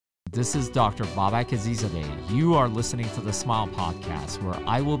This is Dr. Azizzadeh. You are listening to the Smile Podcast, where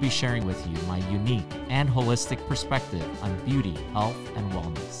I will be sharing with you my unique and holistic perspective on beauty, health, and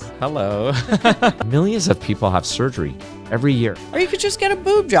wellness. Hello. Millions of people have surgery every year. Or you could just get a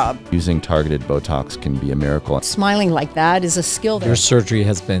boob job. Using targeted Botox can be a miracle. Smiling like that is a skill. Your surgery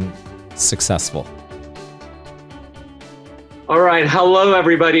has been successful. All right. Hello,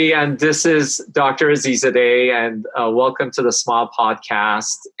 everybody. And this is Dr. Azizzadeh, and welcome to the Smile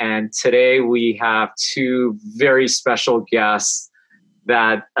Podcast. And today we have two very special guests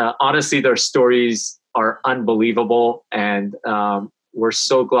that honestly, their stories are unbelievable. And we're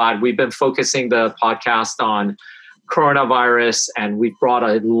so glad. We've been focusing the podcast on coronavirus, and we've brought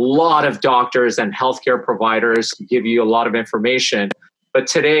a lot of doctors and healthcare providers to give you a lot of information. But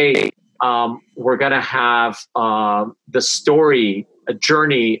today, we're going to have the story, a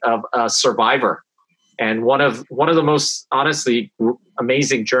journey of a survivor, and one of the most honestly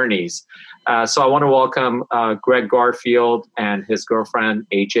amazing journeys. So I want to welcome Gregg Garfield and his girlfriend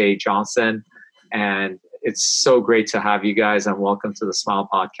AJ Johnson, and it's so great to have you guys. And welcome to the Smile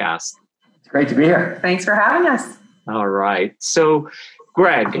Podcast. It's great to be here. Thanks for having us. All right. So,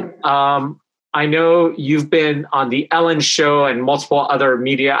 Gregg, I know you've been on the Ellen Show and multiple other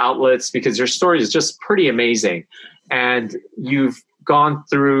media outlets because your story is just pretty amazing. And you've gone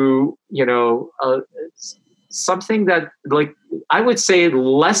through, something that, like, I would say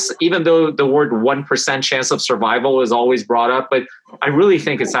less, even though the word 1% chance of survival is always brought up, but I really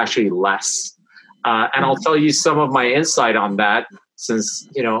think it's actually less. And I'll tell you some of my insight on that since,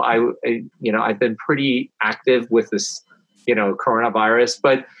 I've been pretty active with this, coronavirus.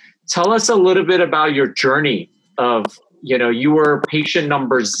 But tell us a little bit about your journey of, you were patient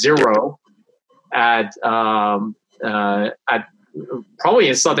number 0 at probably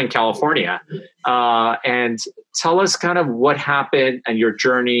in Southern California. And tell us kind of what happened and your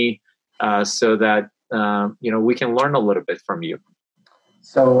journey so that, we can learn a little bit from you.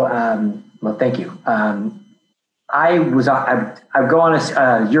 So, well, thank you. I go on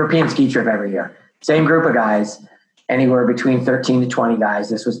a European ski trip every year. Same group of guys. Anywhere between 13 to 20 guys.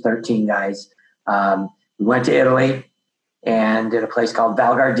 This was 13 guys. We went to Italy and did a place called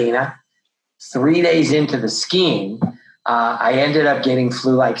Val Gardena. 3 days into the skiing, I ended up getting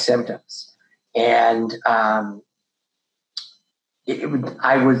flu-like symptoms. And I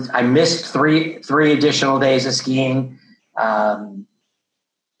missed three additional days of skiing.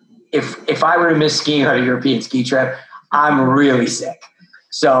 If I were to miss skiing on a European ski trip, I'm really sick.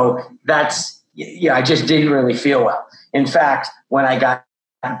 So I just didn't really feel well. In fact, when I got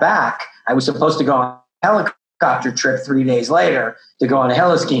back, I was supposed to go on a helicopter trip 3 days later to go on a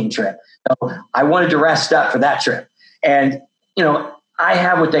heli-skiing trip. So I wanted to rest up for that trip. And, I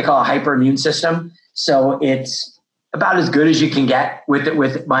have what they call a hyperimmune system. So it's about as good as you can get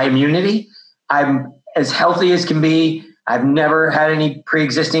with my immunity. I'm as healthy as can be. I've never had any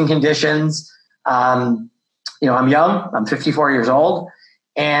pre-existing conditions. I'm young. I'm 54 years old.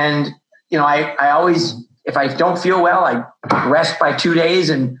 And I always, if I don't feel well, I rest by 2 days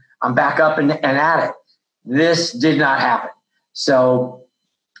and I'm back up and at it. This did not happen. So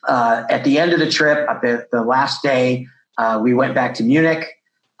at the end of the trip, the last day, we went back to Munich.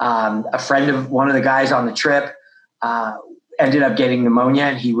 A friend of one of the guys on the trip ended up getting pneumonia,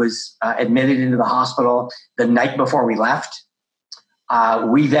 and he was admitted into the hospital the night before we left.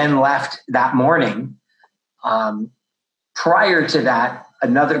 We then left that morning. Prior to that,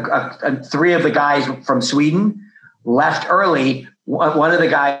 another 3 of the guys from Sweden left early. One of the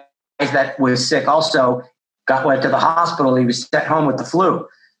guys that was sick also went to the hospital. He was sent home with the flu.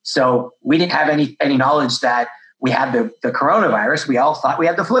 So we didn't have any knowledge that we had the coronavirus. We all thought we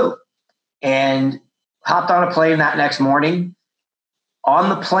had the flu, and hopped on a plane that next morning. On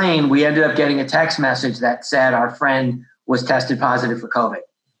the plane, we ended up getting a text message that said our friend was tested positive for COVID.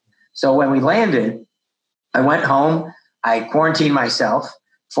 So when we landed, I went home. I quarantined myself.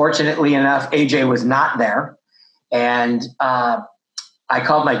 Fortunately enough, AJ was not there. And I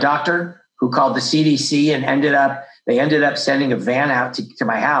called my doctor, who called the CDC, and they ended up sending a van out to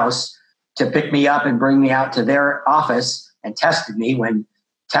my house to pick me up and bring me out to their office and tested me when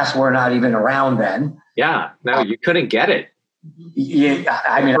tests were not even around then. Yeah, no, you couldn't get it. Yeah,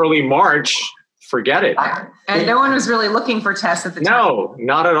 I mean, early March, forget it. And no one was really looking for tests at the time. No,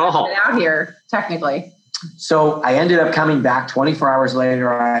 not at all. Out here, technically. So I ended up coming back 24 hours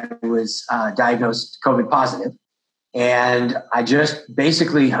later. I was diagnosed COVID positive. And I just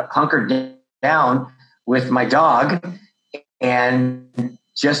basically hunkered down with my dog and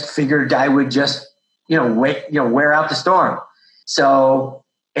just figured I would just, wear out the storm. So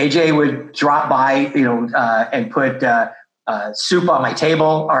AJ would drop by, and put soup on my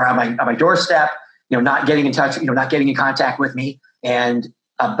table or on my doorstep, not getting in touch, not getting in contact with me. And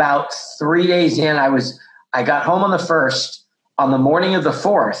about 3 days in, I got home on the 1st. On the morning of the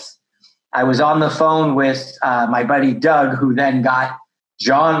 4th, I was on the phone with my buddy Doug, who then got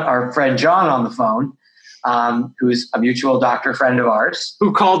our friend John on the phone, who's a mutual doctor friend of ours.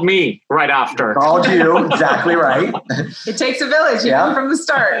 Who called me right after. Called you, exactly right. It takes a village, even from the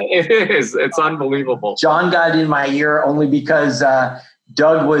start. It is. It's unbelievable. John got in my ear only because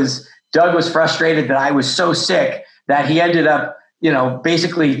Doug was frustrated that I was so sick that he ended up,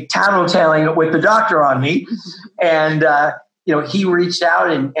 basically tattletaling with the doctor on me. And, he reached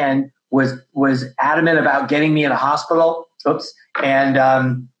out and was adamant about getting me in a hospital. And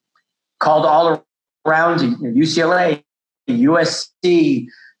called all around UCLA, USC,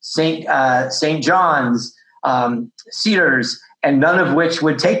 St. John's, Cedars, and none of which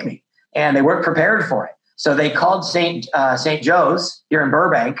would take me. And they weren't prepared for it. So they called St. Joe's here in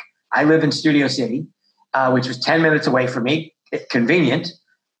Burbank. I live in Studio City, which was 10 minutes away from me, convenient.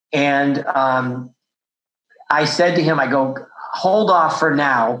 And I said to him, I go, hold off for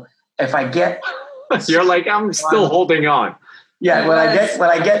now. If I get... You're like, I'm still holding on. Yeah, when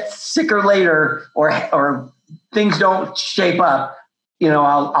I get sicker later or things don't shape up,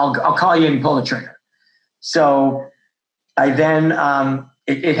 I'll call you and pull the trigger. So I then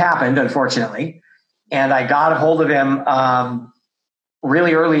it happened, unfortunately, and I got a hold of him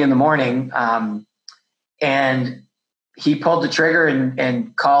really early in the morning, and he pulled the trigger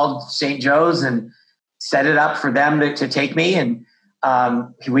and called St. Joe's and set it up for them to take me, and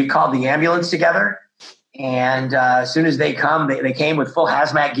we called the ambulance together. And as soon as they come, they came with full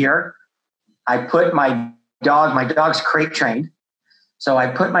hazmat gear. I put my dog's crate trained. So I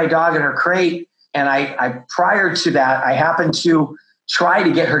put my dog in her crate, and I prior to that, I happened to try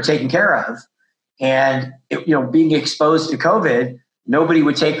to get her taken care of. And, being exposed to COVID, nobody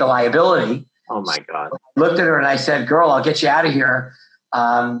would take the liability. Oh my God. So I looked at her and I said, girl, I'll get you out of here.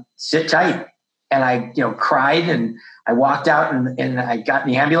 Sit tight. And I, cried, and I walked out and I got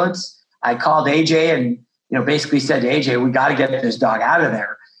in the ambulance. I called AJ and, basically said to AJ, we got to get this dog out of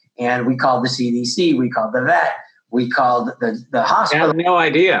there. And we called the CDC. We called the vet. We called the hospital. I have no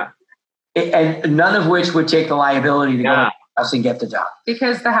idea. And none of which would take the liability to go to the house and get the dog.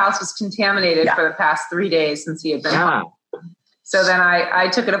 Because the house was contaminated for the past 3 days since he had been home. So then I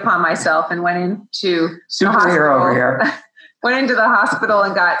took it upon myself and went into superhero over here. Went into the hospital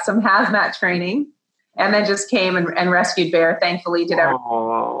and got some hazmat training. And then just came and rescued Bear. Thankfully, did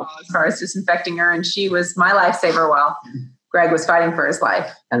everything as far as disinfecting her. And she was my lifesaver while Gregg was fighting for his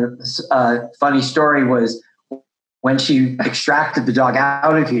life. And a funny story was when she extracted the dog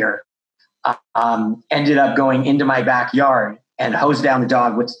out of here, ended up going into my backyard and hosed down the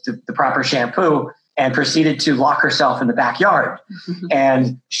dog with the proper shampoo and proceeded to lock herself in the backyard.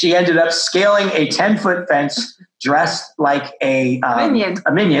 And she ended up scaling a 10-foot fence dressed like a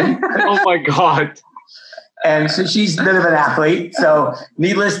minion. Oh, my God. And so she's a bit of an athlete. So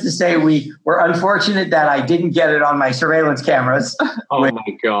needless to say, we were unfortunate that I didn't get it on my surveillance cameras. Oh,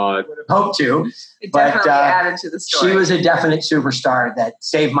 my God. Would have hoped to. It definitely added to the story. She was a definite superstar that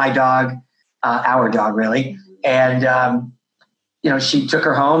saved my dog, our dog, really. And, she took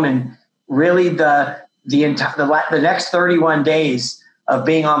her home, and really the next 31 days of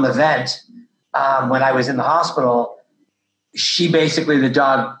being on the vent when I was in the hospital, the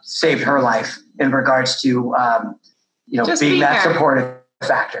dog saved her life in regards to, being that supportive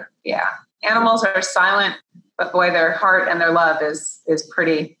factor. Yeah. Animals are silent, but boy, their heart and their love is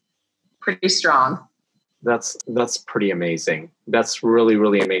pretty strong. That's pretty amazing. That's really,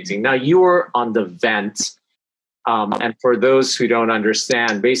 really amazing. Now, you were on the vent. And for those who don't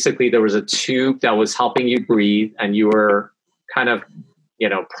understand, basically there was a tube that was helping you breathe, and you were kind of,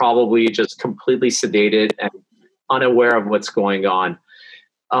 probably just completely sedated and unaware of what's going on.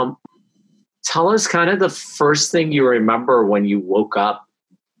 Tell us kind of the first thing you remember when you woke up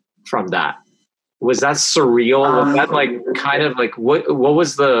from that. Was that surreal? Was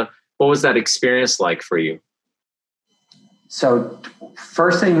that what was that experience like for you? So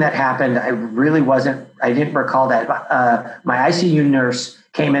first thing that happened, I didn't recall that. My ICU nurse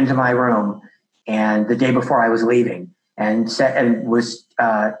came into my room, and the day before I was leaving, and was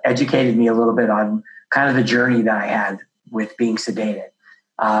educated me a little bit on kind of the journey that I had with being sedated.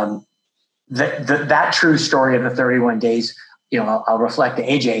 That true story of the 31 days, I'll reflect to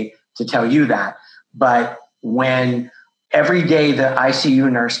AJ to tell you that. But when every day the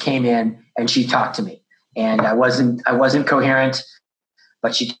ICU nurse came in and she talked to me, and I wasn't coherent,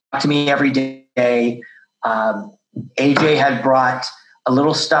 but she talked to me every day. AJ had brought a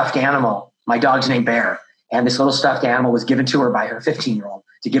little stuffed animal. My dog's named Bear, And this little stuffed animal was given to her by her 15-year-old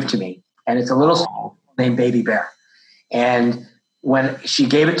to give to me. And it's a little named Baby Bear. And when she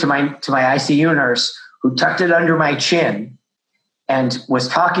gave it to my ICU nurse, who tucked it under my chin and was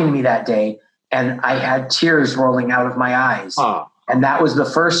talking to me that day, and I had tears rolling out of my eyes. And that was the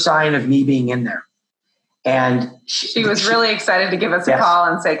first sign of me being in there. And she was really excited to give us a call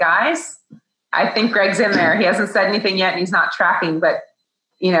and say, guys, I think Gregg's in there. He hasn't said anything yet and he's not tracking, but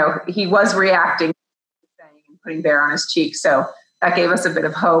he was reacting and putting Bear on his cheek. So that gave us a bit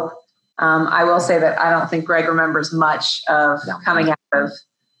of hope. I will say that I don't think Gregg remembers much of coming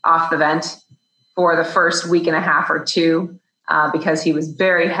off the vent for the first week and a half or two, because he was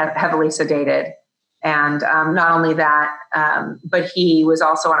very heavily sedated. And not only that, but he was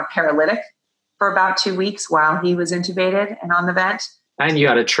also on a paralytic for about 2 weeks while he was intubated and on the vent. And you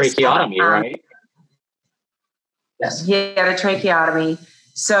had a tracheotomy, right? Yes. He had a tracheotomy.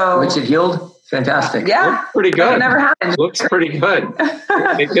 So, which it healed. Fantastic. Yeah. Looks pretty good. It never happened. Looks pretty good.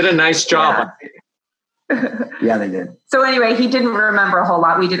 They did a nice job. Yeah, they did. So anyway, he didn't remember a whole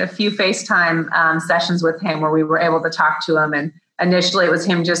lot. We did a few FaceTime sessions with him where we were able to talk to him. And initially it was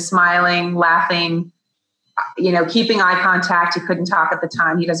him just smiling, laughing, keeping eye contact. He couldn't talk at the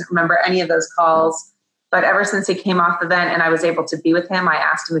time. He doesn't remember any of those calls. But ever since he came off the vent and I was able to be with him, I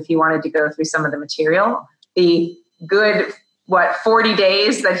asked him if he wanted to go through some of the material. The good, 40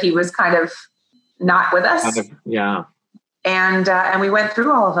 days that he was kind of not with us. Yeah. And we went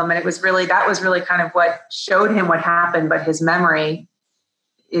through all of them. And that was really kind of what showed him what happened. But his memory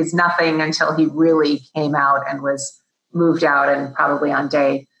is nothing until he really came out and was moved out, and probably on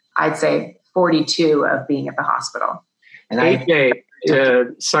day, I'd say 42 of being at the hospital. And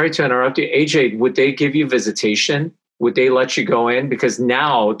AJ, sorry to interrupt you. AJ, would they give you visitation? Would they let you go in? Because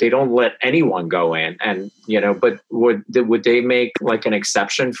now they don't let anyone go in, and but would they make like an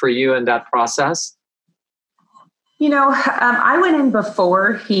exception for you in that process? I went in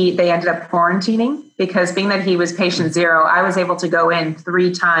before they ended up quarantining, because being that he was patient 0, I was able to go in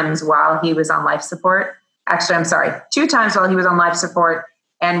 3 times while he was on life support. Actually, I'm sorry, 2 times while he was on life support,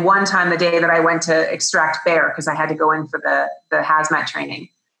 and 1 time the day that I went to extract Bear, because I had to go in for the hazmat training.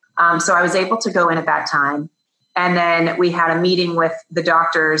 So I was able to go in at that time. And then we had a meeting with the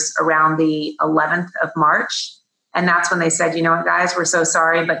doctors around the 11th of March. And that's when they said, you know what, guys, we're so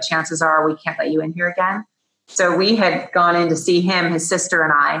sorry, but chances are we can't let you in here again. So we had gone in to see him, his sister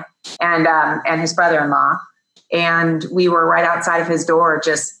and I, and his brother-in-law. And we were right outside of his door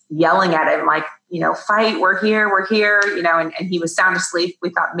just yelling at him like, fight, we're here, and he was sound asleep.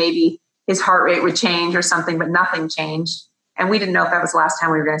 We thought maybe his heart rate would change or something, but nothing changed. And we didn't know if that was the last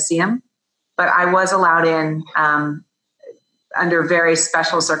time we were going to see him. But I was allowed in under very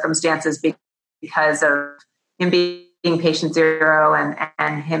special circumstances because of him being patient 0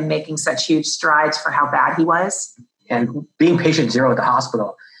 and him making such huge strides for how bad he was. And being patient 0 at the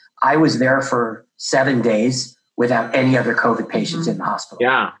hospital, I was there for 7 days without any other COVID patients in the hospital.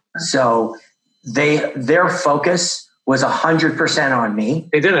 Yeah. So their focus was 100% on me.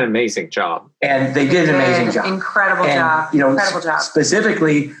 They did an amazing job. And they did an amazing job. Incredible job.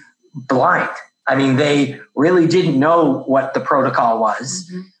 Specifically blind. I mean, they really didn't know what the protocol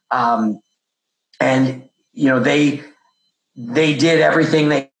was. And they did everything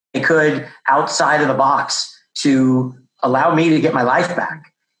they could outside of the box to allow me to get my life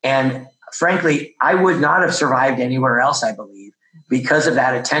back. And frankly, I would not have survived anywhere else, I believe, because of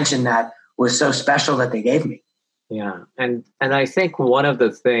that attention that was so special that they gave me. Yeah. And I think one of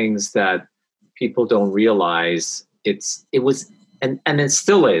the things that people don't realize, it was, and it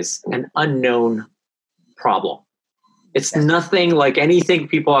still is, an unknown problem. It's nothing like anything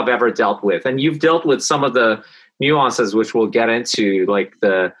people have ever dealt with. And you've dealt with some of the nuances, which we'll get into, like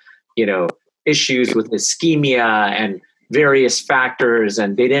the, issues with ischemia and various factors.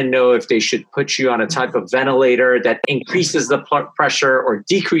 And they didn't know if they should put you on a type of ventilator that increases the pressure or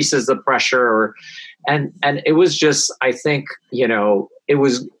decreases the pressure. And it was just, I think, it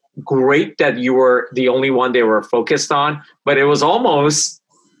was great that you were the only one they were focused on, but it was almost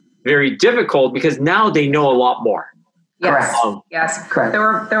very difficult because now they know a lot more. Yes. Yes. Correct.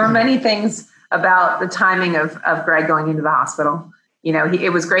 There were many things about the timing of Gregg going into the hospital.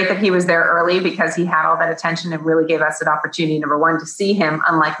 It was great that he was there early because he had all that attention and really gave us an opportunity, number one, to see him,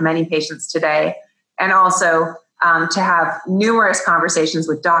 unlike many patients today, and also to have numerous conversations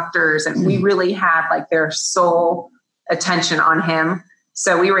with doctors. And we really had like their sole attention on him.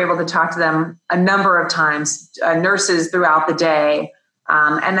 So we were able to talk to them a number of times, nurses throughout the day.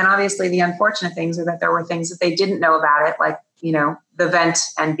 And then obviously the unfortunate things are that there were things that they didn't know about it, like, the vent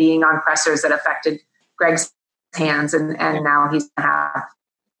and being on pressors that affected Gregg's hands. And now he's going to have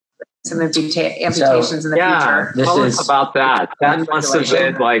some amputations in the future. Tell us about that. That must have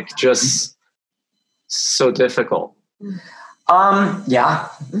been like just so difficult. Yeah.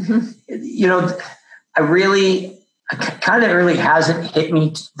 You know, it kind of really hasn't hit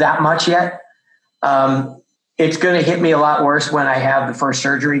me that much yet. It's going to hit me a lot worse when I have the first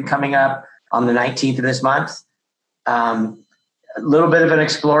surgery coming up on the 19th of this month. A little bit of an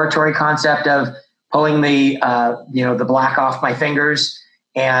exploratory concept of pulling the black off my fingers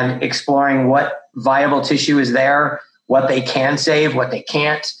and exploring what viable tissue is there, what they can save, what they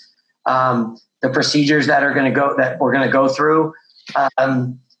can't, the procedures that we're going to go through.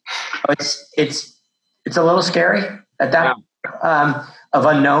 It's a little scary at that of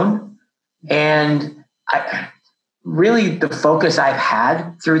unknown. And really the focus I've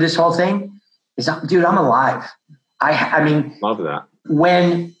had through this whole thing is, dude, I'm alive. I mean, love that.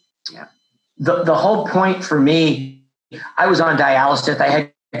 When the whole point for me, I was on dialysis. I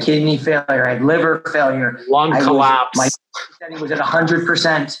had kidney failure. I had liver failure. Lung collapse. My setting was at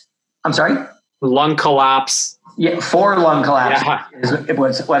 100%. I'm sorry? Lung collapse. Yeah, 4 lung collapses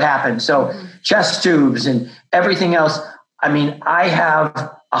is what happened. So chest tubes and everything else. I mean, I have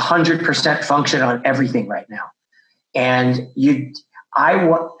 100% function on everything right now. And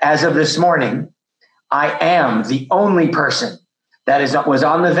as of this morning, I am the only person that was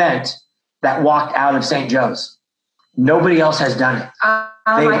on the vent that walked out of St. Joe's. Nobody else has done it.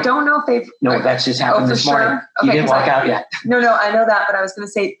 I don't know if they've... No, that's just happened this morning. Sure? Okay, you didn't walk out yet. No, I know that, but I was going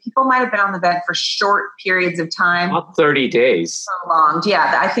to say people might have been on the vent for short periods of time. Not 30 days. Prolonged.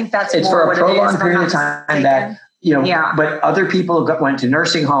 Yeah, I think that's it's more for a prolonged period of time that, but other people went to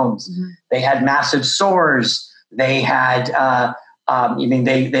nursing homes. Mm-hmm. They had massive sores. They had,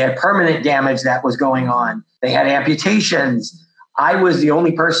 they had permanent damage that was going on. They had amputations. I was the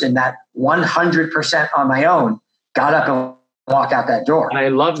only person that 100% on my own got up and walked out that door. And I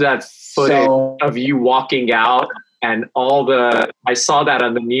love that footage of you walking out and I saw that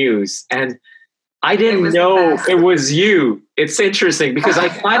on the news and I didn't know it was you. It's interesting because I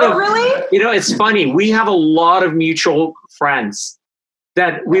kind of, really? It's funny. We have a lot of mutual friends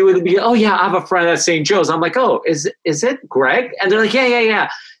that we would be, oh yeah, I have a friend at St. Joe's. I'm like, oh, is it Gregg? And they're like, yeah.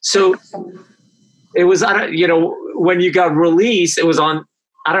 So it was, when you got released, it was on,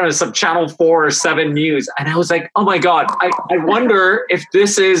 I don't know, some Channel 4 or 7 news. And I was like, oh my God, I wonder if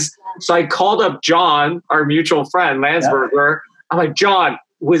this is, so I called up John, our mutual friend, Landsberger. I'm like, John,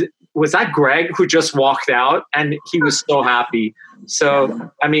 was that Gregg who just walked out? And he was so happy.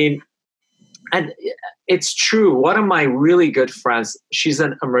 So, I mean, and it's true. One of my really good friends, she's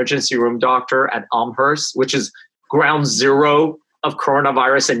an emergency room doctor at Elmhurst, which is ground zero of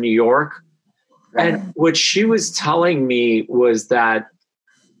coronavirus in New York. And what she was telling me was that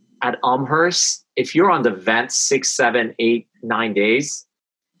at Elmhurst, if you're on the vent 6, 7, 8, 9 days,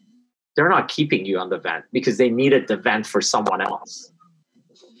 they're not keeping you on the vent because they needed the vent for someone else.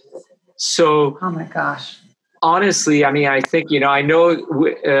 So, oh my gosh. Honestly, I mean, I think, I know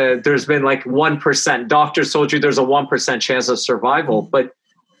there's been like 1%. Doctors told you there's a 1% chance of survival. But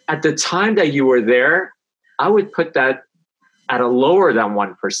at the time that you were there, I would put that at a lower than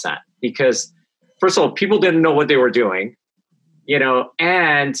 1% because, first of all, people didn't know what they were doing,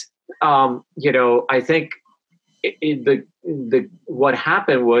 and, I think what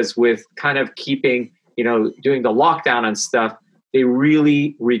happened was with kind of keeping, doing the lockdown and stuff, they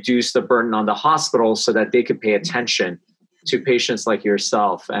really reduced the burden on the hospital so that they could pay attention to patients like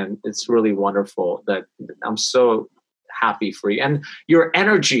yourself. And it's really wonderful that I'm so happy for you. And your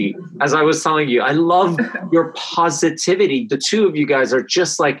energy, as I was telling you, I love your positivity. The two of you guys are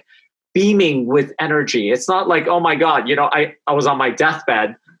just like beaming with energy. It's not like, oh my God, I was on my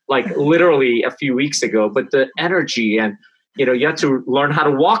deathbed, like literally a few weeks ago, but the energy and, you have to learn how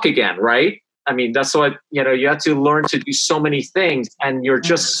to walk again, right? I mean, that's what, you have to learn to do so many things and you're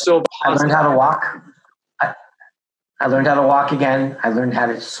just so positive. I learned how to walk. I learned how to walk again. I learned how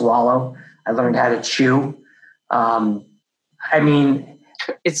to swallow. I learned how to chew. I mean,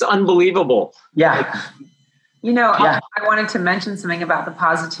 it's unbelievable. Yeah. I wanted to mention something about the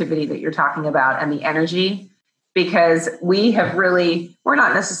positivity that you're talking about and the energy, because we're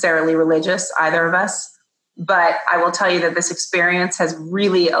not necessarily religious, either of us. But I will tell you that this experience has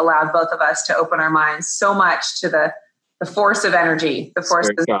really allowed both of us to open our minds so much to the force of energy, the force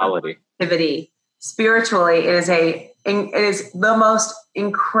of positivity. Spiritually, it is the most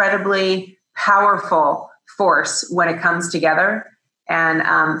incredibly powerful force when it comes together. And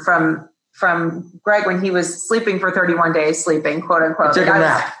from Gregg, when he was sleeping for 31 days, quote unquote.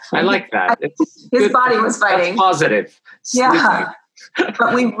 I like that. His body was fighting. That's positive. Yeah.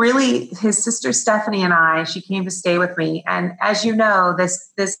 But his sister Stephanie and I, she came to stay with me. And as you know,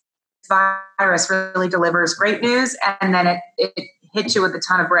 this virus really delivers great news, and then it hits you with a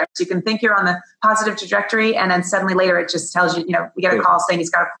ton of bricks. You can think you're on the positive trajectory, and then suddenly later it just tells you, we get a call saying he's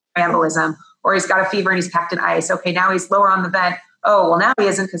got a embolism, or he's got a fever and he's packed in ice. Okay, now he's lower on the vent. Oh, well, now he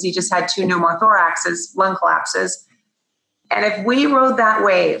isn't because he just had 2 pneumothoraxes, lung collapses. And if we rode that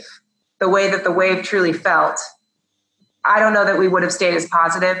wave the way that the wave truly felt, I don't know that we would have stayed as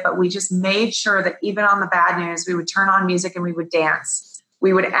positive, but we just made sure that even on the bad news, we would turn on music and we would dance.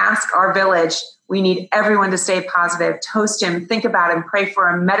 We would ask our village, we need everyone to stay positive, toast him, think about him, pray for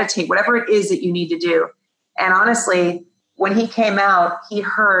him, meditate, whatever it is that you need to do. And honestly, when he came out, he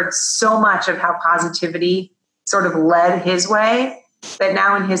heard so much of how positivity sort of led his way that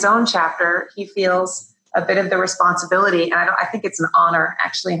now in his own chapter, he feels a bit of the responsibility. And I think it's an honor,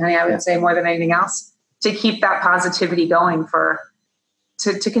 actually, honey, I would say more than anything else, to keep that positivity going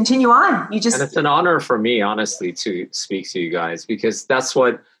to continue on. And it's an honor for me, honestly, to speak to you guys, because that's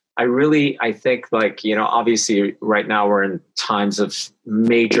what I think, obviously right now we're in times of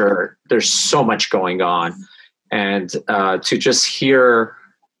there's so much going on. And to just hear,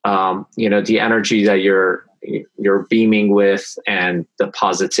 the energy that you're beaming with, and the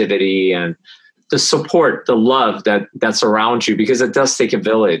positivity and the support, the love that's around you, because it does take a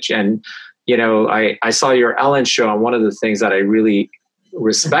village. And, I saw your Ellen show, and one of the things that I really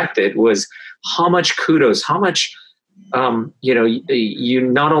respected was how much kudos, how much, you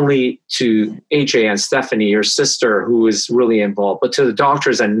not only to AJ and Stephanie, your sister, who is really involved, but to the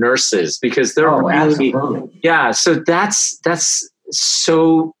doctors and nurses, because they're absolutely. So that's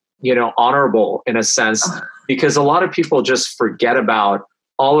so, honorable in a sense, because a lot of people just forget about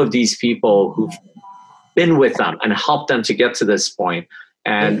all of these people who've been with them and helped them to get to this point.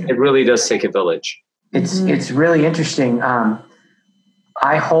 And it really does take a village. It's really interesting.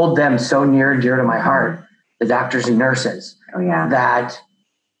 I hold them so near and dear to my heart, the doctors and nurses, that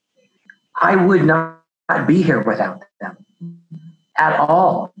I would not be here without them at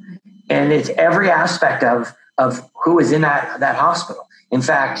all. And it's every aspect of who is in that hospital. In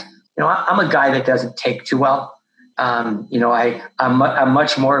fact, I'm a guy that doesn't take too well. I'm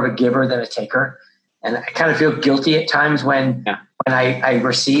much more of a giver than a taker. And I kind of feel guilty at times when I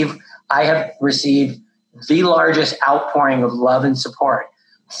receive. I have received the largest outpouring of love and support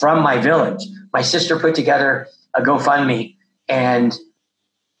from my village. My sister put together a GoFundMe, and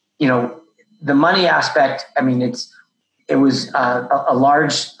the money aspect. I mean, it was a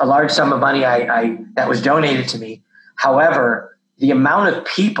large sum of money that was donated to me. However, the amount of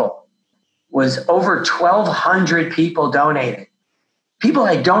people was over 1,200 people donated. People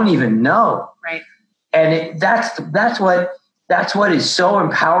I don't even know. Right. And that's what is so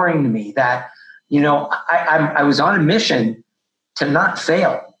empowering to me, that, I was on a mission to not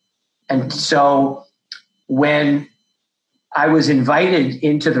fail. And so when I was invited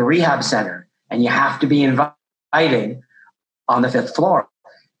into the rehab center, and you have to be invited on the 5th floor,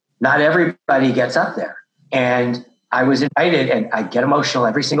 not everybody gets up there. And I was invited, and I get emotional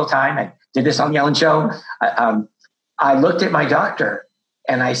every single time. I did this on the Ellen Show. I looked at my doctor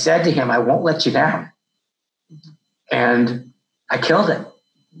and I said to him, I won't let you down. And I killed him.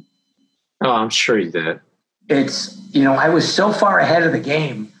 Oh, I'm sure you did. I was so far ahead of the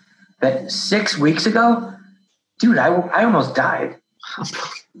game that 6 weeks ago, dude, I almost died.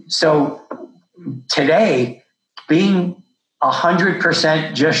 So today, being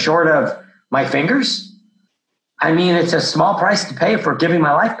 100% just short of my fingers, I mean, it's a small price to pay for giving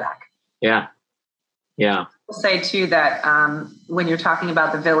my life back. Yeah. Yeah. I'll say too that when you're talking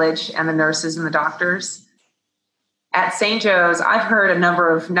about the village and the nurses and the doctors at St. Joe's, I've heard a number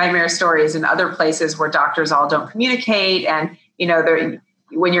of nightmare stories in other places where doctors all don't communicate. And,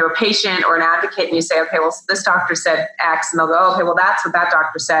 when you're a patient or an advocate and you say, okay, well, this doctor said X, and they'll go, okay, well, that's what that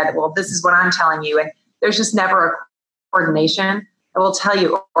doctor said. Well, this is what I'm telling you. And there's just never a coordination. I will tell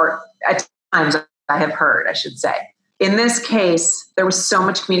you, or at times I have heard, I should say. In this case, there was so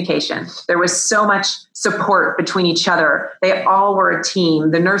much communication. There was so much support between each other. They all were a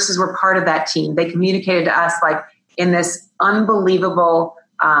team. The nurses were part of that team. They communicated to us like in this unbelievable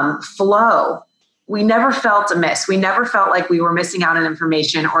flow. We never felt amiss. We never felt like we were missing out on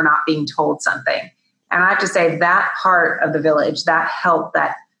information or not being told something. And I have to say that part of the village, that help,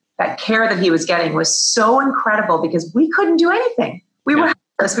 that care that he was getting was so incredible, because we couldn't do anything. We were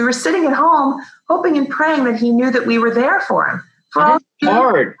helpless. We were sitting at home hoping and praying that he knew that we were there for him. It's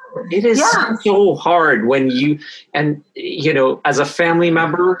hard. It is so hard when as a family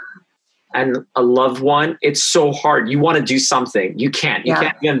member and a loved one, it's so hard. You want to do something. You can't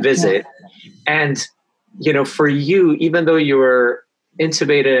even visit. And, for you, even though you were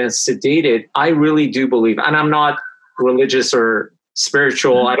intubated and sedated, I really do believe, and I'm not religious or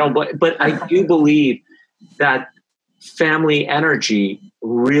spiritual. I don't, but I do believe that family energy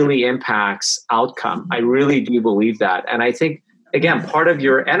really impacts outcome. I really do believe that. And I think, again, part of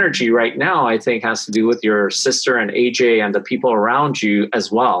your energy right now, I think, has to do with your sister and AJ and the people around you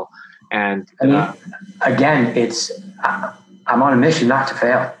as well. And I mean, again, I'm on a mission not to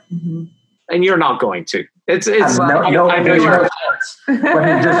fail. And you're not going to. It's there's no chance.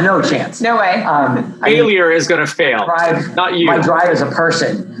 There's no chance. No way. Failure is going to fail. Not you. My drive as a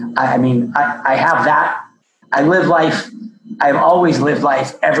person. I mean, I have that. I live life. I've always lived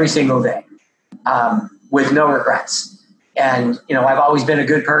life every single day with no regrets. And, I've always been a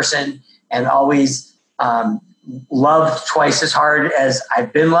good person and always loved twice as hard as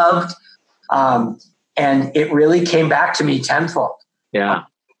I've been loved. And it really came back to me tenfold. Yeah.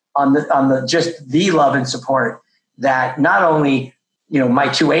 On the just the love and support that not only, my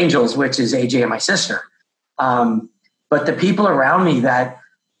two angels, which is AJ and my sister, but the people around me that,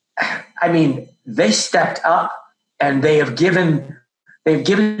 I mean, they stepped up and they've given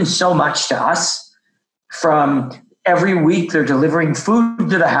so much to us. From every week they're delivering food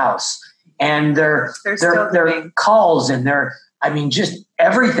to the house and their calls and just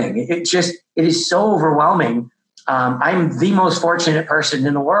everything. It is so overwhelming. I'm the most fortunate person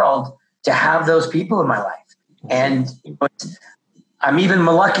in the world to have those people in my life. But I'm even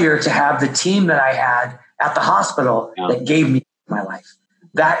luckier to have the team that I had at the hospital that gave me my life.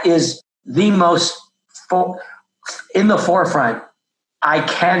 That is the most in the forefront. I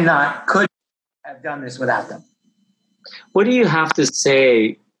could have done this without them. What do you have to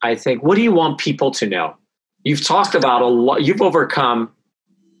say? I think, what do you want people to know? You've talked about a lot. You've overcome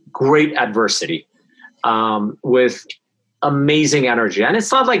great adversity with amazing energy. And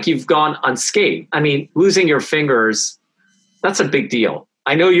it's not like you've gone unscathed. I mean, losing your fingers, that's a big deal.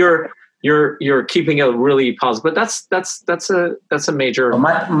 I know you're keeping it really positive, but that's a major.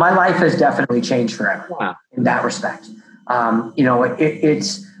 My life has definitely changed forever in that respect. I'm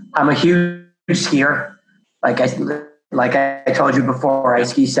a huge skier. Like I told you before, I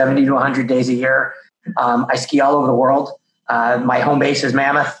ski 70 to 100 days a year. I ski all over the world. My home base is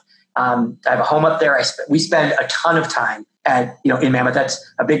Mammoth. I have a home up there. We spend a ton of time in Mammoth. That's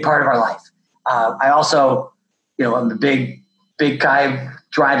a big part of our life. I also, I'm a big guy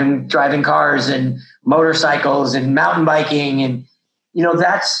driving cars and motorcycles and mountain biking. And,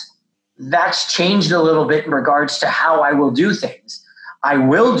 that's changed a little bit in regards to how I will do things. I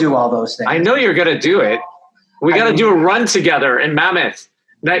will do all those things. I know you're going to do it. We got to do a run together in Mammoth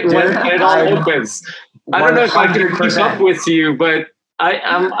when it all opens. I don't know if I can keep up with you, but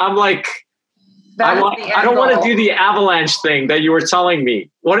I'm like, I don't want to do the avalanche thing that you were telling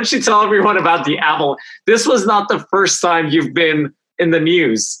me. Why don't you tell everyone about the avalanche? This was not the first time you've been in the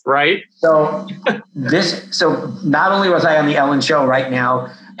news, right? So not only was I on the Ellen Show right now,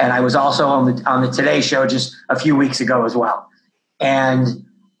 and I was also on the Today Show just a few weeks ago as well. And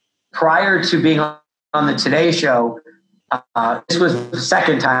prior to being on the Today Show, this was the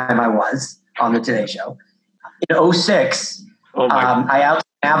second time I was on the Today Show. In 2006, I out an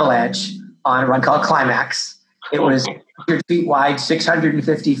avalanche on a run called Climax. It was 100 feet wide,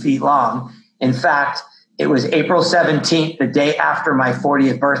 650 feet long. In fact, it was April 17th, the day after my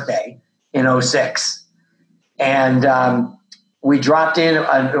 40th birthday in 2006. And we dropped in,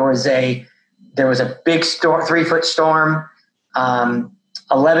 there was a big storm, 3-foot storm.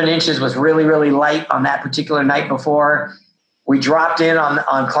 11 inches was really, really light on that particular night before. We dropped in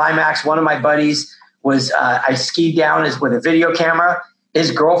on Climax. One of my buddies was, I skied down with a video camera.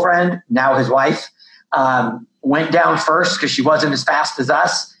 His girlfriend, now his wife, went down first because she wasn't as fast as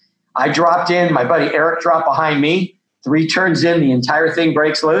us. I dropped in. My buddy Eric dropped behind me. 3 turns in, the entire thing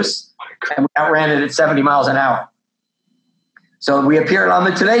breaks loose, and we outran it at 70 miles an hour. So we appeared on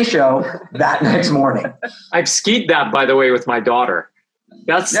the Today Show that next morning. I've skied that, by the way, with my daughter.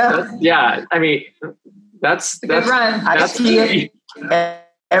 That's I mean, that's good run. I ski it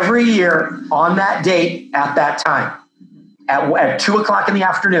every year on that date at that time at 2:00 in the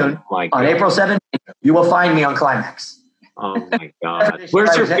afternoon on April 17th. You will find me on Climax. Oh my God!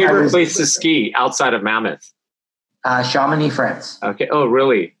 Where's your favorite place to ski outside of Mammoth? Chamonix, France. Okay. Oh,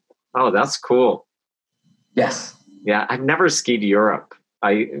 really? Oh, that's cool. Yes. Yeah, I've never skied Europe.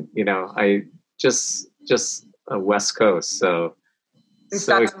 I just West Coast. So we've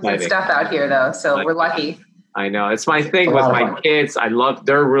got some good stuff out here, though. So we're lucky. I know it's my thing with my kids.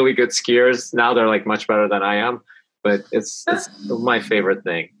 They're really good skiers. Now they're like much better than I am, but it's my favorite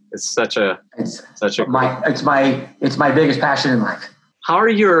thing. It's my biggest passion in life. How are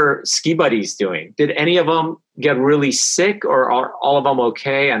your ski buddies doing? Did any of them get really sick, or are all of them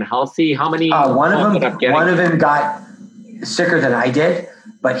okay and healthy? How many? One of them got sicker than I did,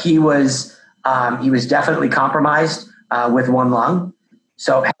 but he was definitely compromised with one lung,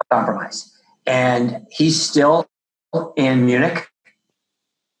 so compromised. And he's still in Munich.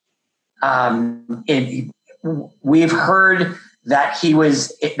 We've heard that he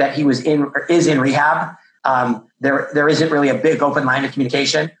is in rehab. There isn't really a big open line of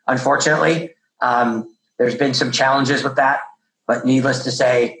communication, unfortunately. There's been some challenges with that, but needless to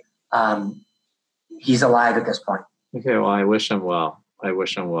say, he's alive at this point. Okay, well, I wish him well.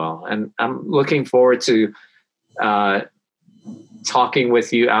 And I'm looking forward to talking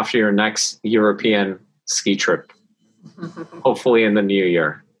with you after your next European ski trip, hopefully in the new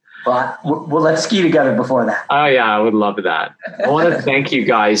year. Well, let's ski together before that. Oh, yeah, I would love that. I want to thank you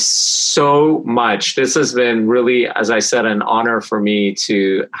guys so much. This has been really, as I said, an honor for me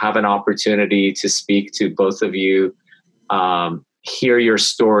to have an opportunity to speak to both of you, hear your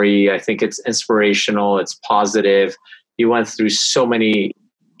story. I think it's inspirational. It's positive. You went through so many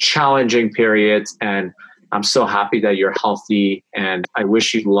challenging periods, and I'm so happy that you're healthy, and I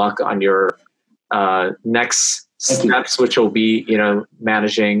wish you luck on your next steps, which will be,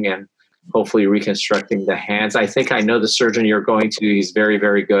 managing and hopefully reconstructing the hands. I think I know the surgeon you're going to. He's very,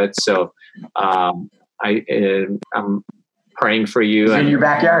 very good. So I'm praying for you. He's in your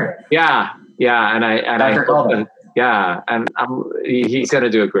backyard. Yeah. And I hope that, and he's going to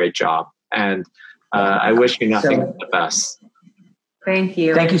do a great job. And I wish you nothing but the best. Thank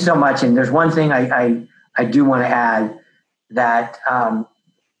you. Thank you so much. And there's one thing I do want to add, that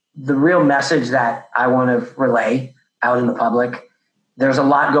the real message that I want to relay out in the public, there's a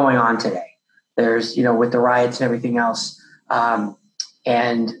lot going on today. There's, with the riots and everything else.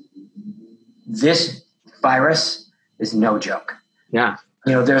 And this virus is no joke. Yeah.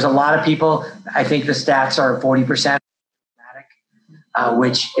 There's a lot of people, I think the stats are 40%,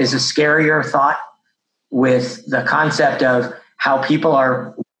 which is a scarier thought with the concept of how people are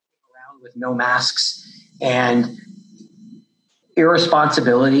around with no masks and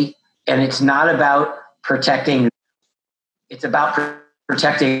irresponsibility. And it's not about protecting, it's about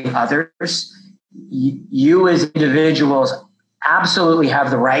protecting others. You as individuals absolutely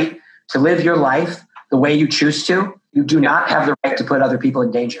have the right to live your life the way you choose to. You do not have the right to put other people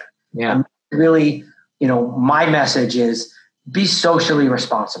in danger. Yeah. And really, my message is be socially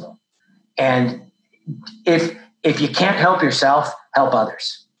responsible. And if you can't help yourself, help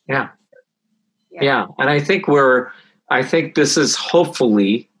others. Yeah. And I think this is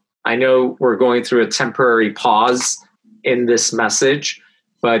hopefully, I know we're going through a temporary pause in this message,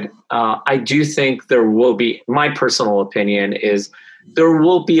 but I do think there will be, my personal opinion is there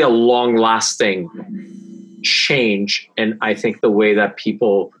will be a long-lasting change in, I think, the way that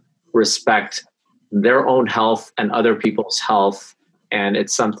people respect their own health and other people's health. And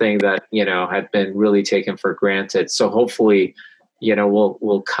it's something that, had been really taken for granted. So hopefully,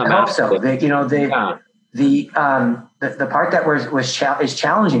 we'll come out. I hope so. The part that is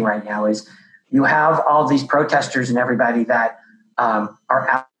challenging right now is you have all these protesters and everybody that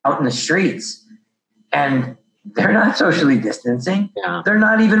are out in the streets, and they're not socially distancing. Yeah. They're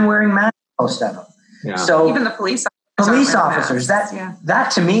not even wearing masks, most of them. Yeah. So even the police officers,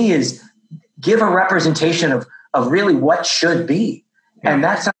 that to me is give a representation of really what should be. Yeah. And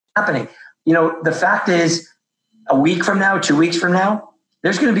that's not happening. The fact is, a week from now, 2 weeks from now,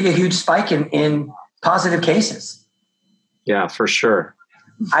 there's going to be a huge spike in positive cases. Yeah, for sure.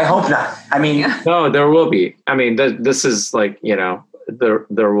 I hope not. I mean, no, there will be. I mean, this is like,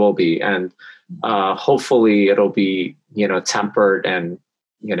 there will be, and hopefully it'll be, tempered and,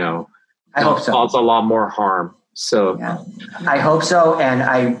 I hope so. Cause a lot more harm. So I hope so. And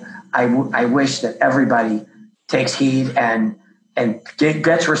I wish that everybody takes heed and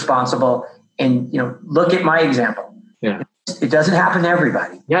gets responsible. And, look at my example. Yeah. It doesn't happen to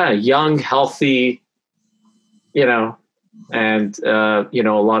everybody. Yeah. Young, healthy, and, a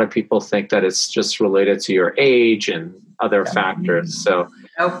lot of people think that it's just related to your age and other factors. So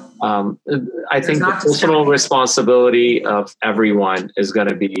I think the personal responsibility of everyone is going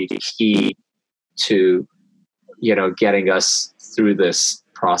to be key to, getting us through this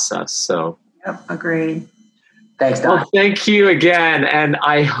process. So agreed. Thanks, Doc. Well, thank you again. And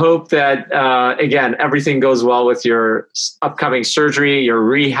I hope that, again, everything goes well with your upcoming surgery, your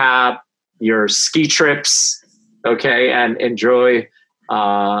rehab, your ski trips. Okay. And enjoy,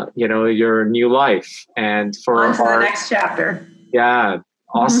 your new life. And for on to the next chapter. Yeah.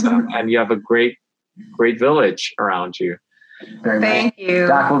 Awesome. And you have a great village around you. Thank you.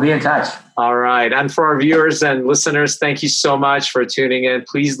 Doc, we'll be in touch. All right. And for our viewers and listeners, thank you so much for tuning in.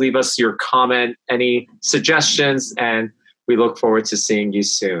 Please leave us your comment, any suggestions, and we look forward to seeing you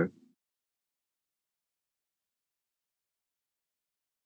soon.